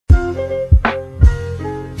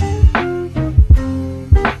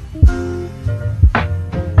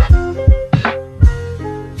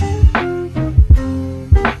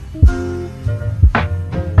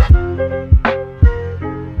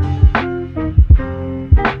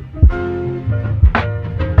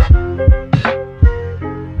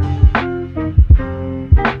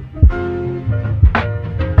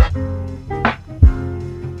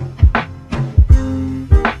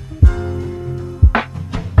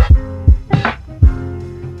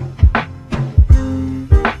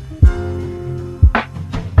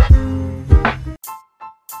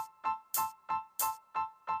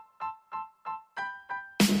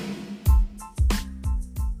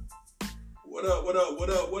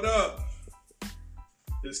What up?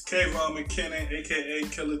 It's Kayvon McKinnon, aka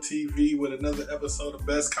Killer TV, with another episode of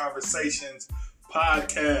Best Conversations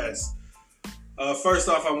Podcast. First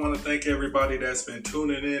off, I want to thank everybody that's been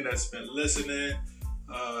tuning in, that's been listening.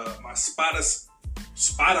 My Spotify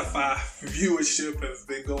viewership has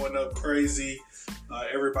been going up crazy.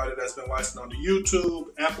 Everybody that's been watching on the YouTube,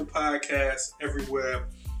 Apple Podcasts, everywhere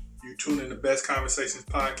you tune in to Best Conversations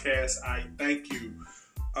Podcast, I thank you.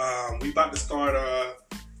 We about to start a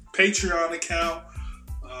Patreon account.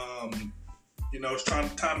 It's time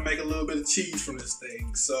to make a little bit of cheese from this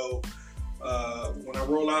thing. So when I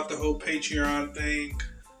roll out the whole Patreon thing,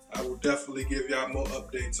 I will definitely give y'all more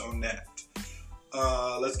updates on that.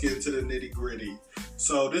 Let's get into the nitty gritty.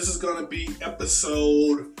 So this is going to be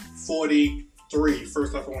episode 43.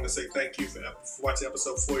 First off, I want to say thank you for watching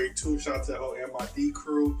episode 42. Shout out to the whole MID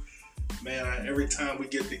crew. Man, every time we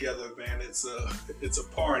get together, man, it's a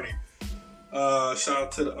party. Shout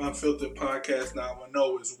out to the Unfiltered Podcast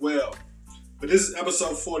 910 as well. But this is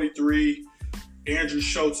episode 43, Andrew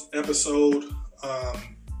Schultz episode.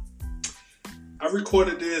 I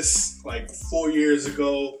recorded this like 4 years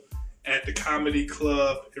ago at the comedy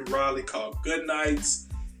club in Raleigh called Good Nights.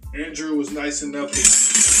 Andrew was nice enough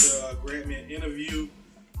to grant me an interview.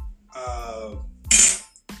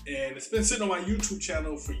 And it's been sitting on my YouTube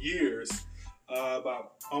channel for years.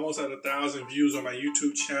 About almost at 1,000 views on my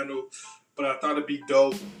YouTube channel. But I thought it'd be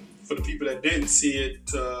dope for the people that didn't see it.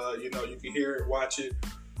 You can hear it, watch it,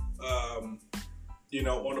 on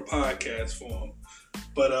the podcast form.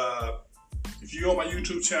 But if you go on my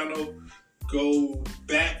YouTube channel, go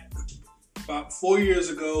back about 4 years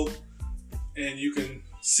ago, and you can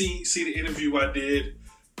see the interview I did.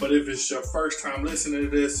 But if it's your first time listening to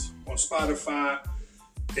this on Spotify,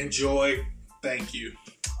 enjoy. Thank you.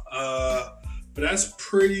 But that's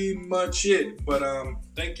pretty much it. But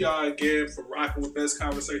thank y'all again for rocking with Best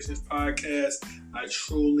Conversations Podcast. I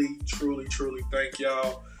truly thank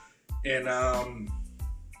y'all. And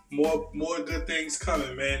more good things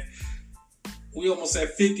coming, man. We almost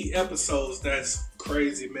at 50 episodes. That's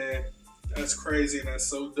crazy, man. That's crazy, and that's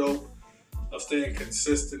so dope. I'm staying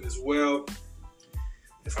consistent as well.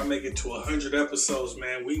 If I make it to 100 episodes,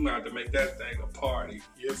 man, we might have to make that thing a party.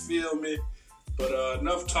 You feel me? But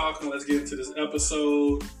enough talking. Let's get into this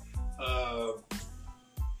episode.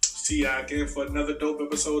 See y'all again for another dope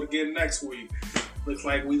episode again next week. Looks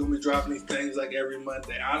like we're going to be dropping these things like every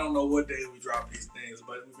Monday. I don't know what day we drop these things,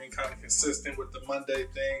 but we've been kind of consistent with the Monday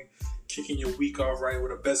thing. Kicking your week off right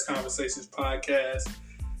with a Best Conversations Podcast.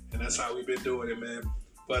 And that's how we've been doing it, man.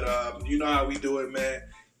 But you know how we do it, man.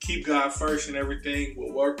 Keep God first and everything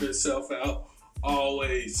will work itself out.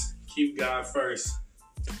 Always keep God first.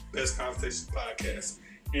 Best Conversations Podcast.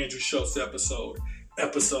 Andrew Schultz episode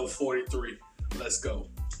 43. Let's go.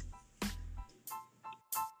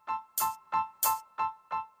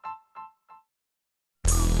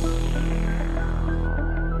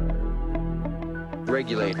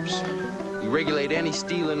 Regulators. You regulate any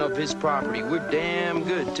stealing of his property. We're damn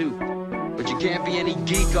good, too. But you can't be any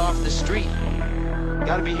geek off the street.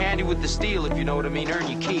 Gotta be handy with the steel, if you know what I mean. Earn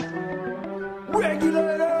your keep.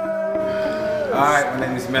 Regulators! Alright, my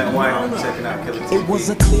name is Matt White. I'm checking out Killer TV. It was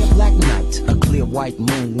a clear black night, a clear white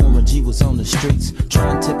moon. Warren G was on the streets,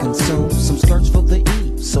 trying to consume some skirts for the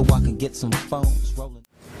eve, so I can get some phones rolling.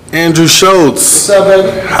 Andrew Schultz. What's up, baby?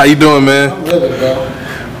 How you doing, man? I'm living, bro.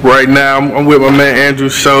 Right now, I'm with my man Andrew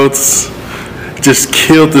Schultz. Just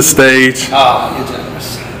killed the stage. Ah, you're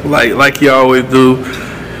generous. Like you always do.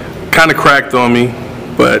 Kind of cracked on me,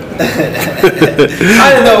 but I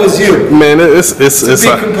didn't know it was you. Man, it's To be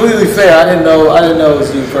completely fair, I didn't know it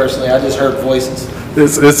was you personally. I just heard voices.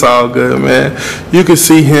 It's all good, man. You can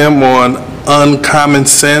see him on Uncommon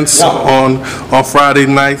Sense on Friday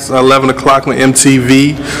nights, 11 o'clock on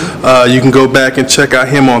MTV. You can go back and check out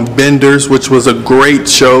him on Benders, which was a great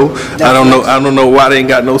show. I don't know why they ain't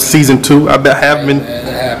got no season 2. I bet have been. It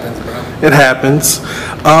happens, bro. It happens.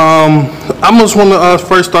 I just want to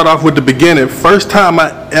first start off with the beginning. First time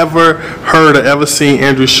I ever heard or ever seen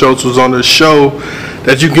Andrew Schultz was on a show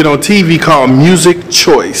that you get on TV called Music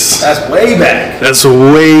Choice. That's way back. That's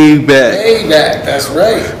way back. Way back. That's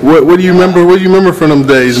right. What do you remember? What do you remember from them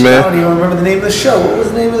days, I man? don't even remember the name of the show. What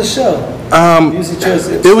was the name of the show? Music Choice.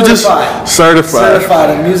 It was just certified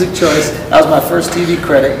on Music Choice. That was my first TV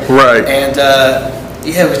credit. Right. And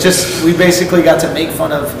it was just, we basically got to make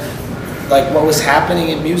fun of like what was happening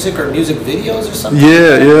in music or music videos or something.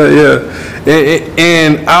 Yeah.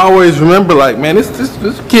 And I always remember, like, man,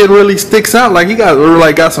 this kid really sticks out. Like, he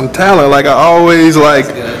got some talent. Like, I always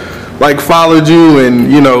like followed you and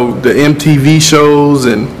the MTV shows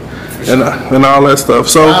and and all that stuff.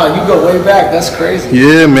 So wow, you go way back. That's crazy.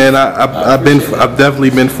 Yeah, man. I've definitely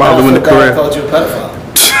been following the career. I called you a pedophile.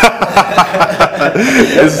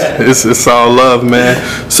 it's all love, man.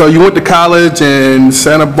 So you went to college in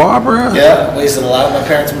Santa Barbara? Yeah, wasted a lot of my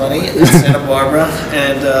parents' money in Santa Barbara,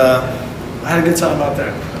 and I had a good time out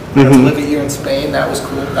there. I got to live a year in Spain. That was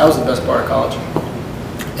cool. That was the best part of college.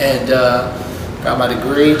 And got my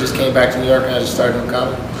degree. Just came back to New York, and I just started doing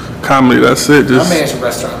comedy. Comedy, that's it. I managed a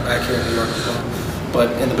restaurant back here in New York as well,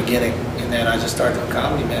 but in the beginning, and then I just started doing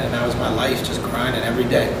comedy, man. And that was my life, just grinding every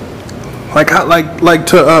day. Like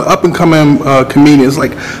to up and coming comedians,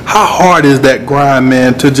 like how hard is that grind,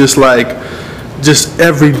 man? To just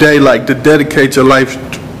every day, like to dedicate your life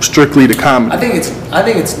strictly to comedy. I think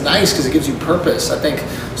it's nice because it gives you purpose. I think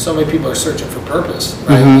so many people are searching for purpose,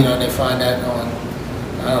 right? You know, and they find that on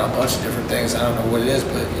I don't know, a bunch of different things. I don't know what it is,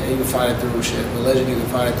 but you can find it through religion. You can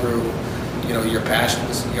find it through, you know, your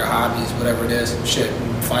passions, your hobbies, whatever it is. Shit, you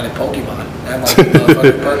can find it Pokemon. I'm like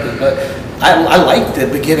motherfucking purpose, but I liked the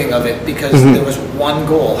beginning of it because there was one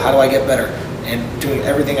goal: how do I get better? And doing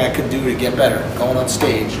everything I could do to get better. Going on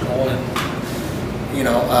stage,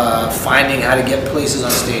 finding how to get places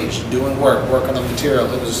on stage, doing work on the material.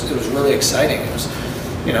 It was really exciting. It was.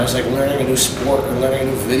 You know, it's like learning a new sport or learning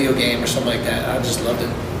a new video game or something like that. I just loved it.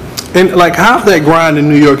 And like, how's that grind in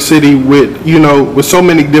New York City with so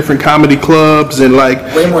many different comedy clubs and like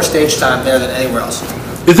way more stage time there than anywhere else.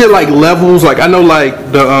 Is it like levels? Like I know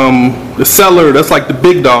like the Cellar, that's like the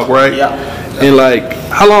big dog, right? Yeah. And like,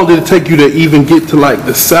 how long did it take you to even get to like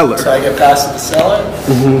the Cellar? So I get past the Cellar.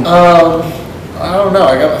 I don't know.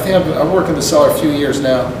 I think I've worked in the Cellar a few years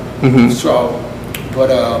now. So,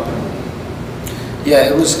 but.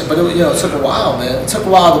 Yeah, it took a while, man. It took a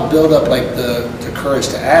while to build up like the courage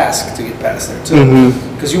to ask to get past there too,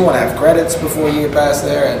 because you want to have credits before you get past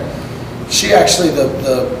there. And she actually,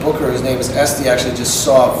 the booker, his name is Esty, actually just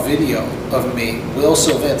saw a video of me. Will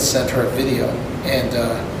Sylvince sent her a video, and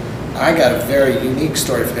I got a very unique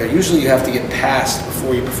story for there. Usually you have to get passed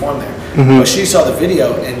before you perform there, but she saw the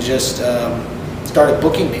video and just started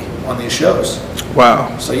booking me on these shows.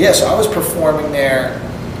 Wow. So yeah, so I was performing there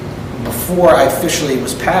before I officially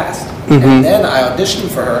was passed. And then I auditioned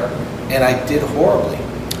for her, and I did horribly.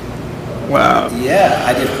 Wow. Yeah,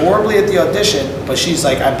 I did horribly at the audition, but she's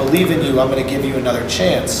like, I believe in you, I'm going to give you another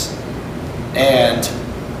chance. And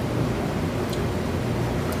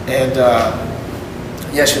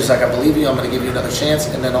yeah, she was like, I believe in you, I'm going to give you another chance.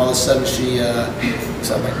 And then all of a sudden she, and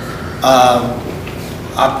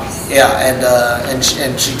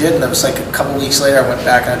she did, and it was like a couple weeks later I went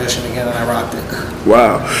back and auditioned again, and I rocked it.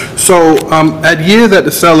 Wow. So at years at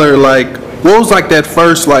the Cellar, like, what was like that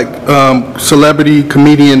first like celebrity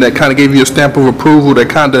comedian that kind of gave you a stamp of approval that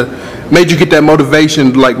kind of made you get that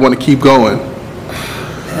motivation to like want to keep going?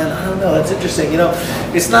 Man, I don't know. That's interesting. You know,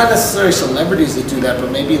 it's not necessarily celebrities that do that,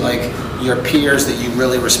 but maybe like your peers that you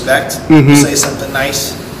really respect will say something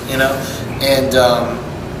nice. You know, and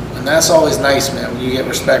that's always nice, man. When you get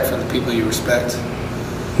respect from the people you respect.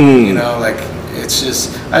 You know, like. It's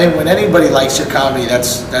just, I mean, when anybody likes your comedy,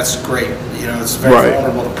 that's great. You know, it's very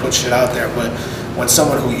vulnerable to put shit out there. But when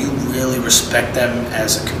someone who you really respect them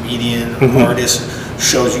as a comedian, artist,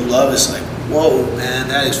 shows you love, it's like, whoa, man,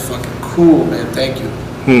 that is fucking cool, man. Thank you.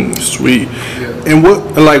 Sweet. Yeah. And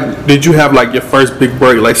what, like, did you have like your first big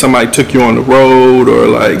break? Like somebody took you on the road, or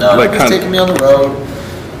like, no, like kind of taking me on the road.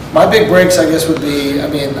 My big breaks, I guess, would be, I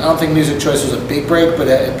mean, I don't think Music Choice was a big break, but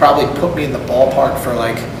it probably put me in the ballpark for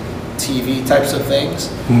like TV types of things.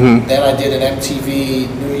 Then I did an MTV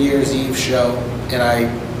New Year's Eve show, and I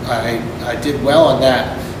did well on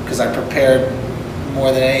that because I prepared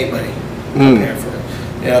more than anybody prepared for it.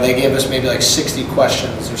 You know, they gave us maybe like 60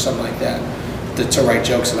 questions or something like that to write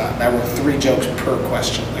jokes about, and I wrote 3 jokes per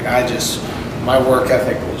question. Like my work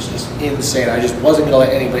ethic was just insane. I just wasn't gonna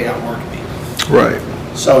let anybody outwork me. Right.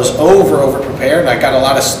 So I was over prepared, and I got a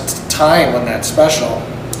lot of time on that special,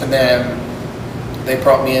 and then they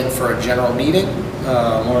brought me in for a general meeting.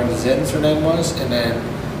 Lauren Zins, her name was, and then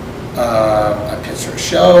I pitched her a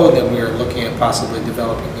show, and then we were looking at possibly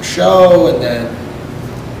developing the show, and then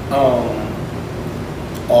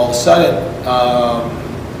all of a sudden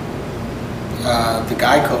the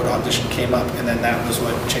Guy Code audition came up, and then that was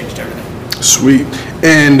what changed everything. Sweet.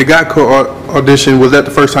 And the Guy Code audition, was that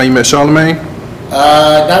the first time you met Charlamagne?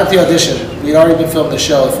 Not at the audition. We'd already been filming the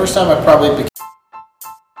show. The first time I probably became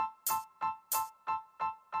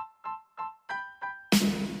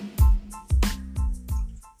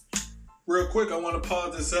real quick, I want to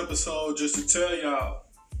pause this episode just to tell y'all,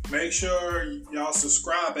 make sure y'all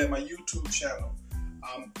subscribe at my YouTube channel.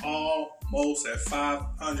 I'm almost at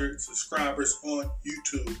 500 subscribers on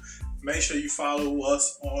YouTube. Make sure you follow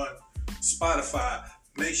us on Spotify.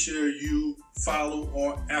 Make sure you follow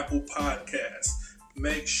on Apple Podcasts.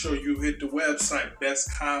 Make sure you hit the website,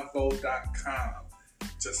 bestconvo.com.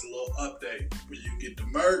 Just a little update where you get the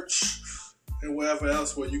merch and wherever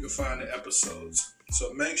else where you can find the episodes.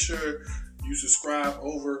 So make sure you subscribe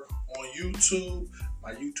over on YouTube.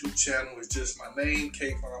 My YouTube channel is just my name,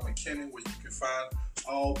 Kayvon McKinnon, where you can find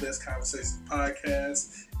all Best Conversations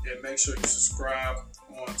podcasts. And make sure you subscribe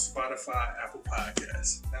on Spotify, Apple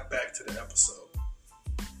Podcasts. Now back to the episode.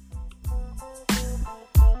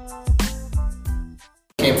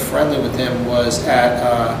 Became friendly with him was at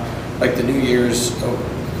like the New Year's,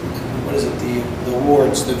 what is it, the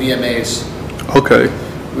awards, the VMAs. Okay.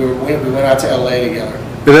 We went out to LA together.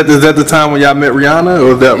 Is that the time when y'all met Rihanna,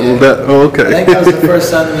 or that? Yeah. Oh, okay. I think that was the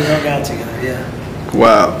first time that we hung out together. Yeah.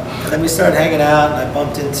 Wow. And then we started hanging out, and I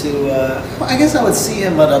bumped into. Well, I guess I would see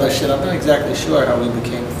him on other shit. I'm not exactly sure how we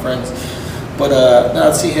became friends, but no,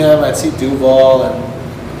 I'd see him. I'd see Duval, and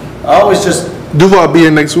I always just. Duval be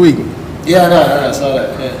here next week. Yeah, no, I saw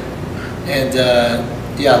that. Yeah. And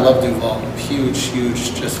yeah, I love Duval. Huge,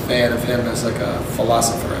 just fan of him as like a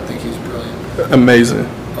philosopher. I think he's brilliant. Amazing.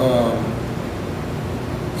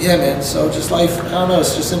 Yeah, man. So just life, I don't know.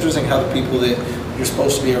 It's just interesting how the people that you're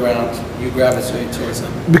supposed to be around, you gravitate towards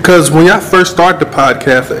them. Because when y'all first started the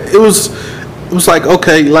podcast, it was like,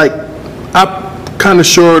 okay, like I'm kind of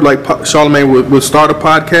sure like Charlamagne would start a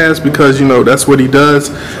podcast because that's what he does.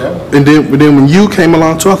 Sure. And then when you came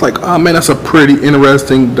along too, I was like, oh man, that's a pretty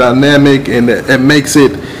interesting dynamic, and it makes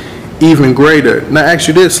it even greater. Now, I ask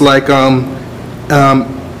you this, like,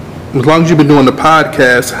 as long as you've been doing the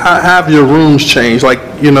podcast, how have your rooms changed? Like,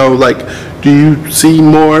 like, do you see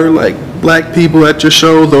more like black people at your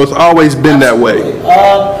shows, or it's always been that way?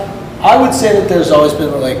 I would say that there's always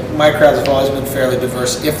been, like, my crowds have always been fairly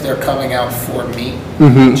diverse if they're coming out for me.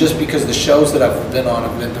 Mm-hmm. Just because the shows that I've been on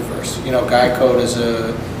have been diverse. Guy Code is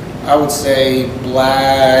I would say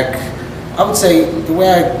black. I would say the way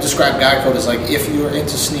I describe Guy Code is like, if you're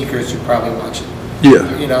into sneakers, you probably watch it.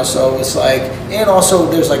 Yeah. So it's like, and also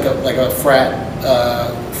there's like a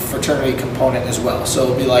fraternity component as well. So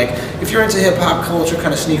it'd be like, if you're into hip hop culture,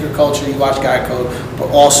 kind of sneaker culture, you watch Guy Code, but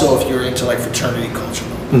also if you're into like fraternity culture.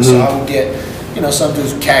 Mm-hmm. So I would get, some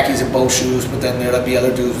dudes with khakis and bow shoes, but then there'd be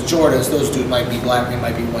other dudes with Jordans. Those dudes might be black, they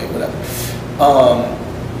might be white, whatever.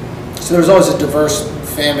 So there's always a diverse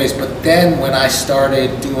fan base. But then when I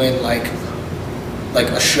started doing like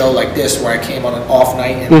a show like this, where I came on an off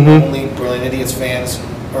night and only Brilliant Idiots fans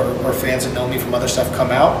or fans that know me from other stuff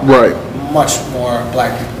come out, right? Much more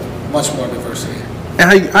black people, much more diversity.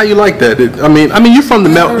 And how you like that? I mean, you're from the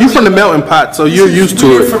melting pot, so you're used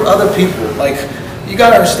to it. From other people, like, you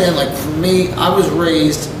gotta understand. Like, for me, I was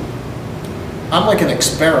raised. I'm like an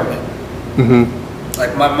experiment. Mm-hmm.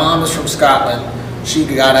 Like, my mom is from Scotland. She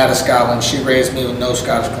got out of Scotland. She raised me with no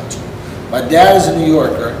Scottish culture. My dad is a New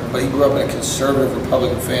Yorker, but he grew up in a conservative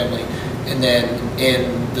Republican family. And then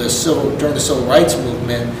during the Civil Rights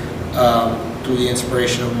Movement, through the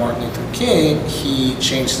inspiration of Martin Luther King, he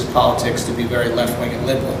changed his politics to be very left-wing and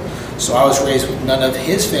liberal. So I was raised with none of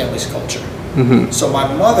his family's culture. Mm-hmm. So my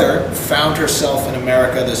mother found herself in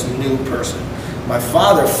America this new person. My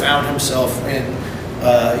father found himself in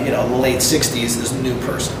the late 60s this new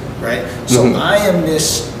person, right? So I am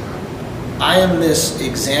this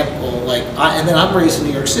example, and then I'm raised in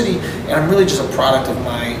New York City, and I'm really just a product of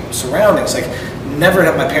my surroundings. Like, never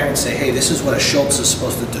have my parents say, hey, this is what a Schultz is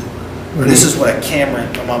supposed to do. Or this is what a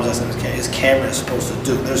Cameron, my mom's asking his Cameron is supposed to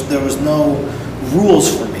do. There was no rules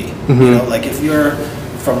for me. Like, if you're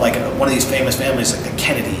from like one of these famous families like the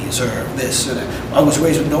Kennedys or this or that, I was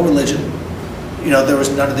raised with no religion. There was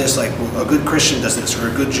none of this, like, a good Christian does this, or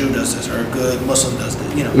a good Jew does this, or a good Muslim does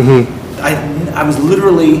this. I was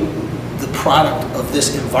literally the product of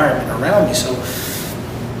this environment around me. So,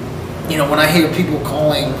 when I hear people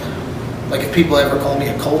calling, like, if people ever call me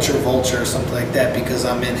a culture vulture or something like that because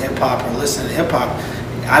I'm in hip hop or listen to hip hop,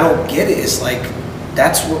 I don't get it. It's like,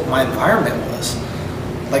 that's what my environment was.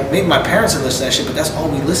 Like, maybe my parents didn't listen to that shit, but that's all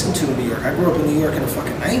we listened to in New York. I grew up in New York in the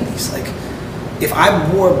fucking 90s. Like, if I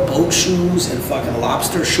wore boat shoes and fucking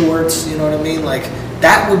lobster shorts, you know what I mean? Like,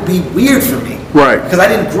 that would be weird for me. Right. Because I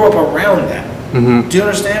didn't grow up around that. Mm-hmm. Do you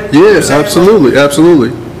understand? Yes, absolutely,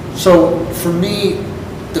 absolutely. So for me,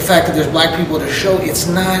 the fact that there's black people at a show, it's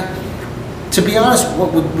not. To be honest,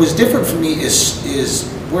 what was different for me is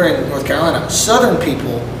we're in North Carolina. Southern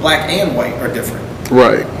people, black and white, are different.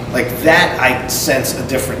 Right. Like that, I sense a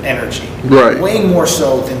different energy. Right. Way more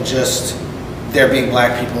so than just there being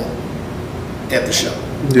black people at the show.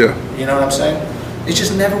 Yeah. You know what I'm saying? It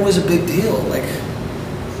just never was a big deal. Like,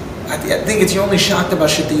 I think it's you're only shocked about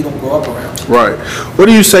shit that you don't grow up around. Right. What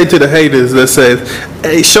do you say to the haters that says,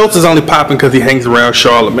 hey, Schultz is only popping because he hangs around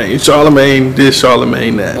Charlemagne. Charlemagne this,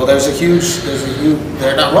 Charlemagne that. Well, there's a huge,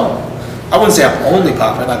 they're not wrong. I wouldn't say I'm only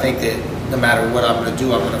popping. I think that no matter what I'm going to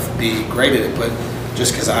do, I'm going to be great at it. But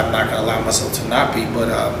just because I'm not going to allow myself to not be, but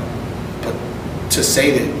to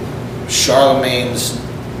say that Charlemagne's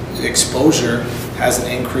exposure hasn't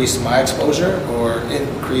increased my exposure or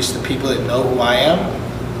increased the people that know who I am,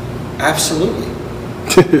 absolutely.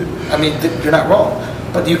 I mean, you're not wrong.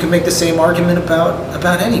 But you can make the same argument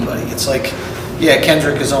about anybody. It's like, yeah,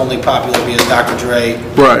 Kendrick is only popular because Dr. Dre.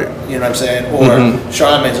 Right. You know what I'm saying? Or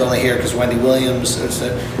Charlemagne's only here because Wendy Williams.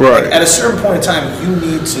 Right. Like, at a certain point in time, you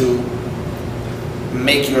need to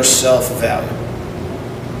make yourself valuable.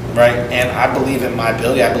 Right? And I believe in my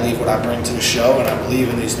ability. I believe what I bring to the show, and I believe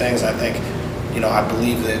in these things. I think, I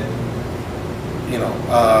believe that,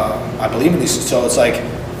 I believe in these. So it's like,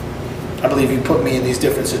 I believe you put me in these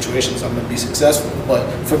different situations, I'm going to be successful. But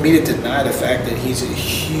for me to deny the fact that he's a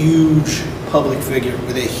huge public figure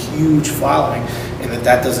with a huge following, and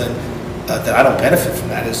that doesn't, that I don't benefit from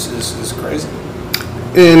that is crazy.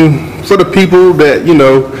 And for the people that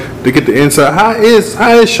to get the insight, how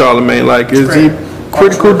is Charlemagne? Like, is he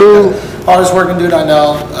critical dude? Hardest working dude I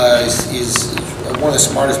know. He's one of the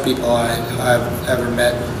smartest people I've ever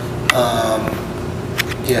met.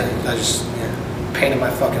 Pain in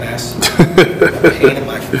my fucking ass. Pain in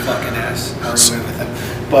my fucking ass arguing with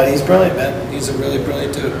him. But he's brilliant, man. He's a really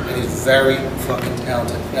brilliant dude. And he's very fucking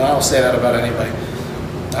talented. And I don't say that about anybody.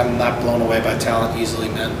 I'm not blown away by talent easily,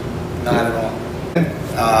 man. Not at all.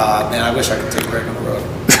 Man, I wish I could take Greg on the road.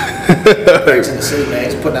 Greg's in the city, man.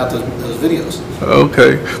 He's putting out those videos.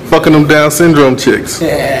 Okay. Fucking them Down syndrome chicks.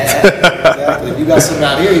 Yeah, exactly. If you got something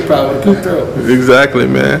out here, you probably would come through. Exactly,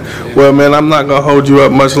 man. Well, man, I'm not going to hold you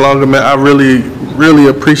up much longer, man. I really, really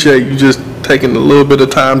appreciate you just taking a little bit of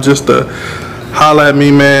time just to holler at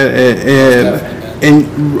me, man. And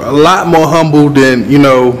a lot more humble than,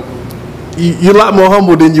 you're a lot more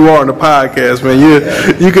humble than you are on the podcast, man.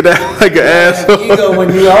 You could act like an asshole. Ego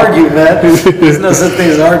when you argue, man. There's no such thing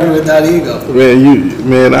as arguing without ego.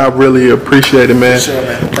 Man, I really appreciate it, man. Sure,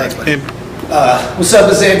 man. Thanks, man. What's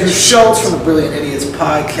up? It's Andrew Schultz from the Brilliant Idiots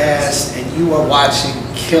podcast, and you are watching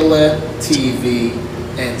Killer TV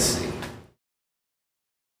NC.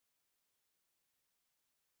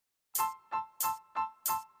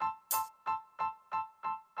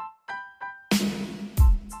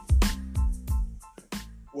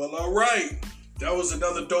 Well, all right. That was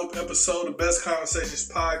another dope episode of Best Conversations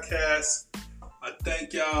Podcast. I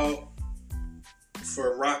thank y'all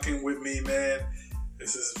for rocking with me, man.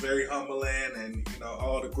 This is very humbling, and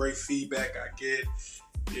all the great feedback I get,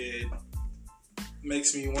 it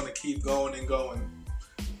makes me want to keep going and going.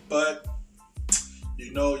 But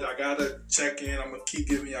y'all gotta check in. I'm gonna keep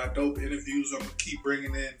giving y'all dope interviews. I'm gonna keep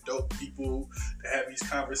bringing in dope people to have these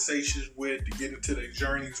conversations with, to get into their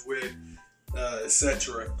journeys with,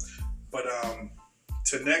 etc. But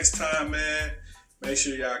till next time, man, make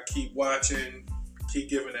sure y'all keep watching, keep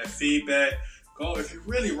giving that feedback. If you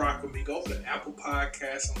really rock with me, go to the Apple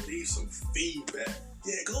Podcast and leave some feedback.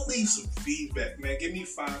 Yeah, go leave some feedback, man. Give me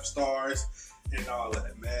 5 stars and all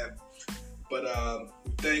that, man. But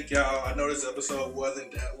we thank y'all. I know this episode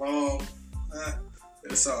wasn't that long.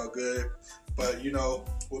 It's all good. But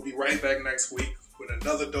we'll be right back next week with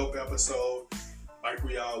another dope episode, like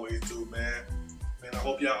we always do, man. Man, I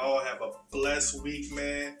hope y'all all have a blessed week,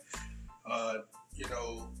 man.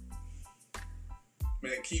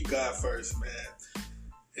 Man, keep God first, man.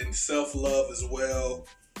 And self-love as well.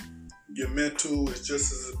 Your mental is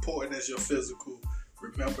just as important as your physical.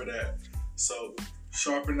 Remember that. So,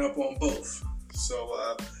 sharpen up on both.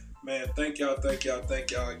 So, man, thank y'all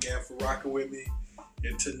again for rocking with me.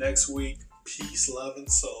 Until next week, peace, love,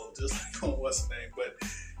 and soul. Just like on what's the name. But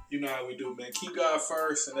you know how we do, man. Keep God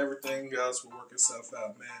first, and everything else will work itself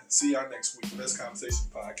out, man. See y'all next week. Best Conversation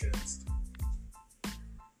Podcast.